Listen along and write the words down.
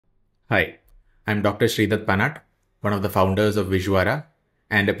Hi, I'm Dr. Sridhar Panat, one of the founders of Visuara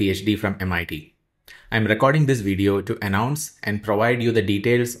and a PhD from MIT. I'm recording this video to announce and provide you the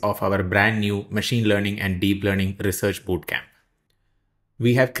details of our brand new machine learning and deep learning research bootcamp.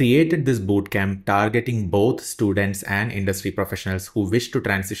 We have created this bootcamp targeting both students and industry professionals who wish to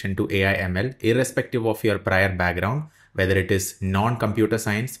transition to AI/ML irrespective of your prior background, whether it is non-computer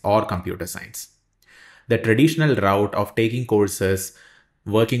science or computer science. The traditional route of taking courses,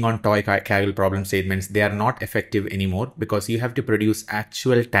 working on toy Kaggle problem statements, they are not effective anymore because you have to produce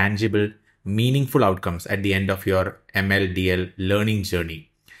actual, tangible, meaningful outcomes at the end of your ML/DL learning journey.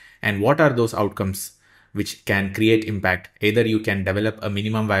 And what are those outcomes which can create impact? Either you can develop a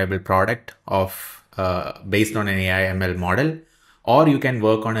minimum viable product of based on an AI/ML model, or you can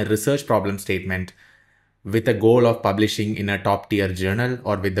work on a research problem statement with the goal of publishing in a top tier journal,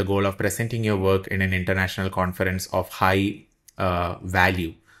 or with the goal of presenting your work in an international conference of high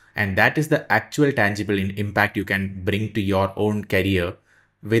value. And that is the actual tangible impact you can bring to your own career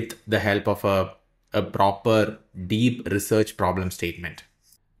with the help of a proper deep research problem statement.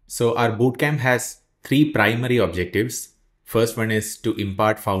 So our bootcamp has three primary objectives. First one is to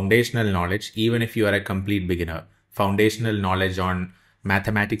impart foundational knowledge, even if you are a complete beginner. Foundational knowledge on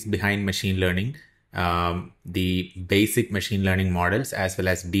mathematics behind machine learning, the basic machine learning models as well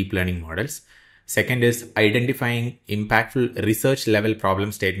as deep learning models. Second is identifying impactful research level problem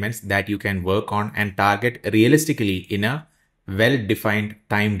statements that you can work on and target realistically in a well-defined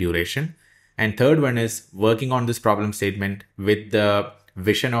time duration. And third one is working on this problem statement with the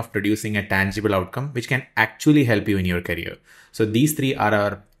vision of producing a tangible outcome which can actually help you in your career. So these three are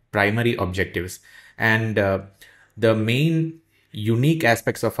our primary objectives. And the main unique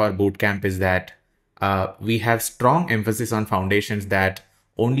aspects of our bootcamp is that we have strong emphasis on foundations, that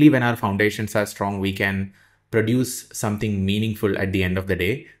only when our foundations are strong, we can produce something meaningful at the end of the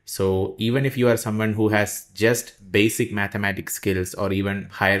day. So even if you are someone who has just basic mathematics skills or even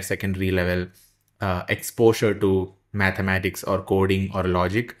higher secondary level exposure to mathematics or coding or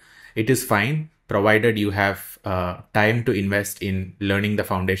logic, it is fine, provided you have time to invest in learning the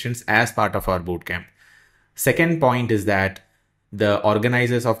foundations as part of our bootcamp. Second point is that the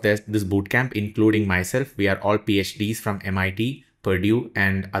organizers of this bootcamp, including myself, we are all PhDs from MIT, Purdue,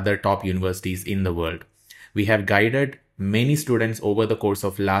 and other top universities in the world. We have guided many students over the course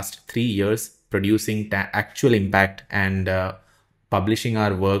of last 3 years, producing actual impact and publishing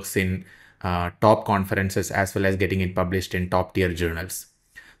our works in top conferences as well as getting it published in top tier journals.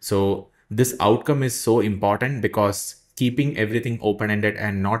 So this outcome is so important because keeping everything open-ended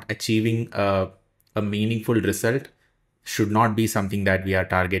and not achieving a meaningful result should not be something that we are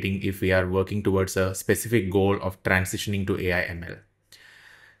targeting if we are working towards a specific goal of transitioning to AI/ML.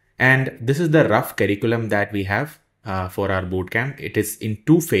 And this is the rough curriculum that we have for our bootcamp. It is in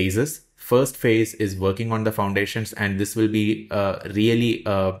 2 phases. First phase is working on the foundations, and this will be really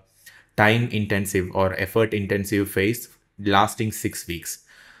a time intensive or effort intensive phase lasting 6 weeks.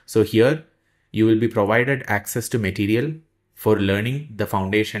 So here you will be provided access to material for learning the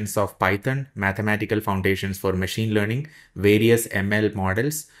foundations of Python, mathematical foundations for machine learning, various ML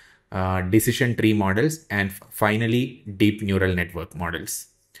models, decision tree models, and finally deep neural network models.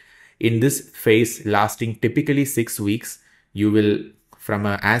 In this phase lasting typically 6 weeks, you will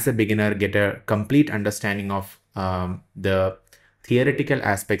as a beginner get a complete understanding of the theoretical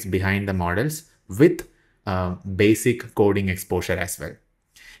aspects behind the models with basic coding exposure as well.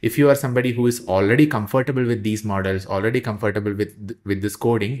 If you are somebody who is already comfortable with these models, already comfortable with this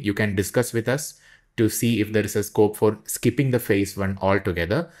coding, you can discuss with us to see if there is a scope for skipping the phase 1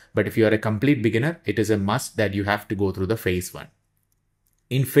 altogether. But if you are a complete beginner, it is a must that you have to go through the phase 1.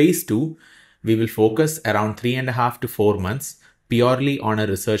 In phase 2, we will focus around 3.5 to 4 months purely on a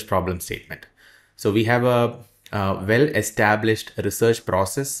research problem statement. So we have a well-established research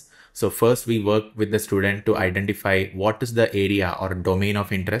process. So first we work with the student to identify what is the area or domain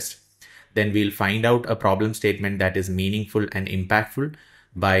of interest. Then we'll find out a problem statement that is meaningful and impactful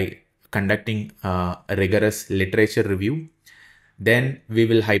by conducting a rigorous literature review. Then we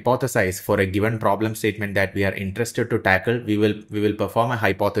will hypothesize for a given problem statement that we are interested to tackle. We will perform a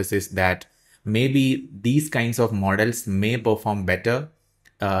hypothesis that maybe these kinds of models may perform better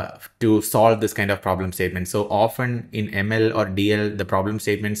to solve this kind of problem statement. So often in ML or DL, the problem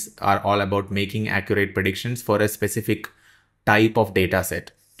statements are all about making accurate predictions for a specific type of data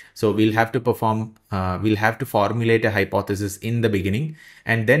set. So we'll have to formulate a hypothesis in the beginning,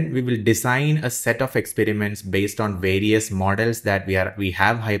 and then we will design a set of experiments based on various models that we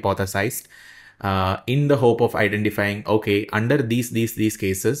have hypothesized in the hope of identifying, okay, under these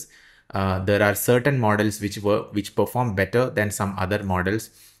cases, there are certain models which perform better than some other models,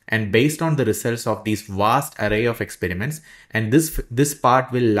 And based on the results of these vast array of experiments, and this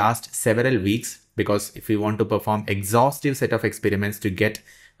part will last several weeks, because if we want to perform exhaustive set of experiments to get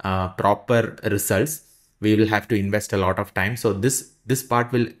proper results, we will have to invest a lot of time. So this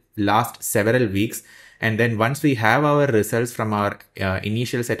part will last several weeks. And then once we have our results from our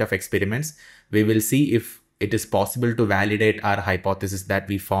initial set of experiments, we will see if it is possible to validate our hypothesis that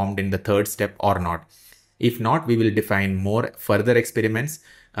we formed in the third step or not. If not, we will define more further experiments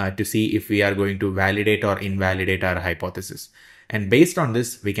to see if we are going to validate or invalidate our hypothesis. And based on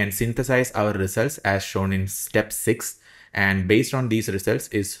this, we can synthesize our results as shown in step 6. And based on these results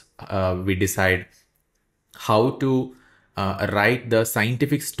we decide how to write the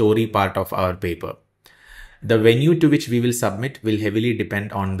scientific story part of our paper. The venue to which we will submit will heavily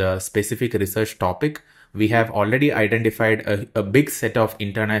depend on the specific research topic. We have already identified a big set of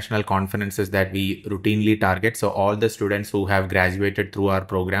international conferences that we routinely target. So all the students who have graduated through our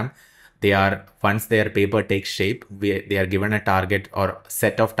program, once their paper takes shape, they are given a target or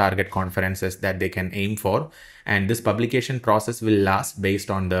set of target conferences that they can aim for. And this publication process will last based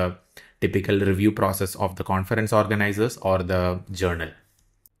on the typical review process of the conference organizers or the journal.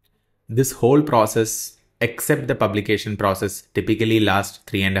 This whole process, except the publication process, typically lasts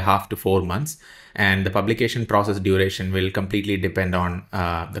 3.5 to 4 months. And the publication process duration will completely depend on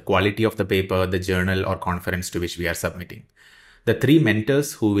the quality of the paper, the journal or conference to which we are submitting. The 3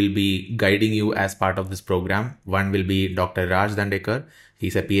 mentors who will be guiding you as part of this program, one will be Dr. Raj Dandekar.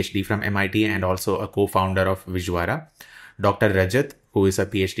 He's a PhD from MIT and also a co-founder of Vijwara. Dr. Rajat, who is a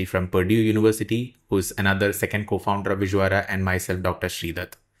PhD from Purdue University, who is another second co-founder of Vijwara, and myself, Dr.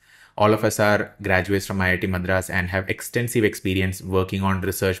 Sridath. All of us are graduates from IIT Madras and have extensive experience working on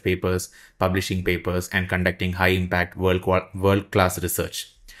research papers, publishing papers, and conducting high-impact world-class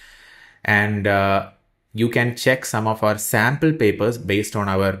research. And you can check some of our sample papers based on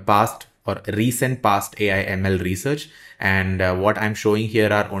our past or recent past AI ML research. And what I'm showing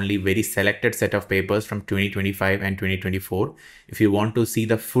here are only very selected set of papers from 2025 and 2024. If you want to see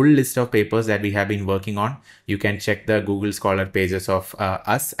the full list of papers that we have been working on, you can check the Google Scholar pages of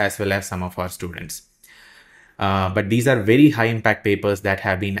us as well as some of our students. But these are very high impact papers that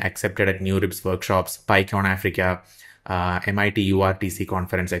have been accepted at NeurIPS workshops, PyCon Africa, MIT URTC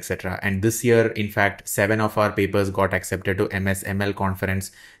conference, etc. And this year, in fact, 7 of our papers got accepted to MSML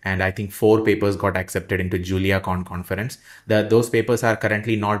conference, and I think 4 papers got accepted into JuliaCon conference. Those papers are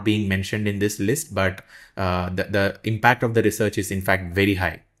currently not being mentioned in this list, but the impact of the research is in fact very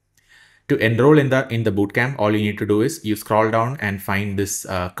high. To enroll in the bootcamp, all you need to do is you scroll down and find this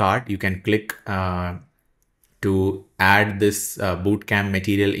card. You can click to add this bootcamp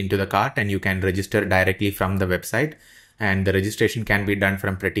material into the cart, and you can register directly from the website. And the registration can be done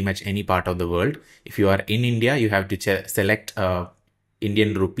from pretty much any part of the world. If you are in India, you have to select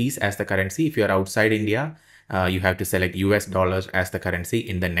Indian rupees as the currency. If you are outside India, you have to select US dollars as the currency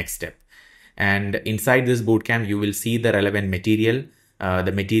in the next step. And inside this bootcamp, you will see the relevant material.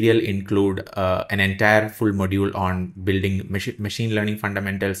 The material include an entire full module on building machine learning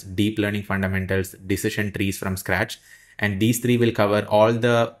fundamentals, deep learning fundamentals, decision trees from scratch. And these 3 will cover all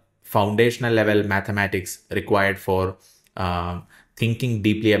the foundational level mathematics required for thinking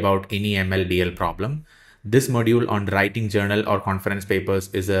deeply about any ML/DL problem. This module on writing journal or conference papers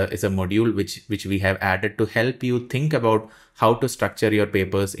is a module which we have added to help you think about how to structure your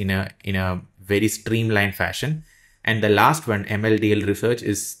papers in a very streamlined fashion. And the last one, ML/DL research,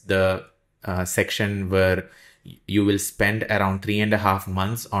 is the section where you will spend around 3.5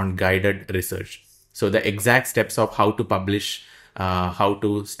 months on guided research. So the exact steps of how to publish, how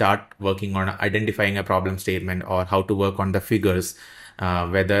to start working on identifying a problem statement, or how to work on the figures,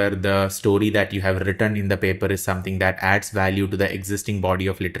 whether the story that you have written in the paper is something that adds value to the existing body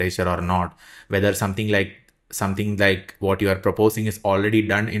of literature or not, whether something like what you are proposing is already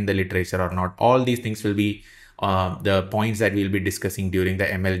done in the literature or not. All these things will be the points that we'll be discussing during the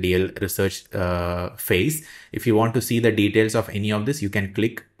ML/DL research phase. If you want to see the details of any of this, you can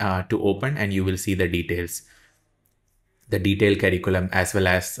click to open, and you will see the details, the detailed curriculum, as well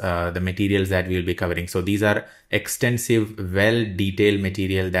as the materials that we'll be covering. So these are extensive, well-detailed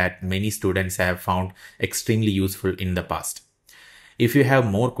material that many students have found extremely useful in the past. If you have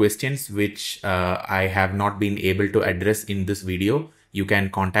more questions which I have not been able to address in this video, you can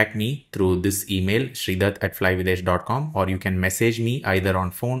contact me through this email, sridath@flyvidesh.com, or you can message me either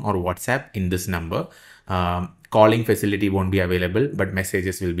on phone or WhatsApp in this number. Calling facility won't be available, but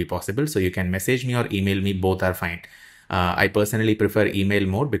messages will be possible. So you can message me or email me, both are fine. I personally prefer email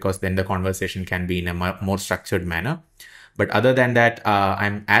more because then the conversation can be in a more structured manner. But other than that,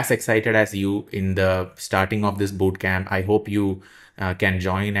 I'm as excited as you in the starting of this bootcamp. I hope you can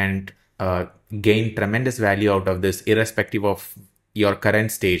join and gain tremendous value out of this, irrespective of your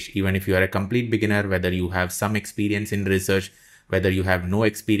current stage. Even if you are a complete beginner, whether you have some experience in research, whether you have no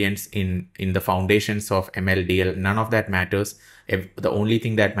experience in the foundations of MLDL, none of that matters. The only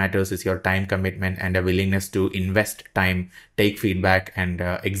thing that matters is your time commitment and a willingness to invest time, take feedback, and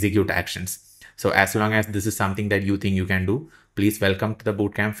execute actions. So as long as this is something that you think you can do, please welcome to the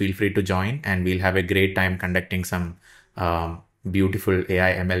bootcamp. Feel free to join, and we'll have a great time conducting some beautiful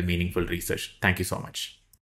AI ML meaningful research. Thank you so much.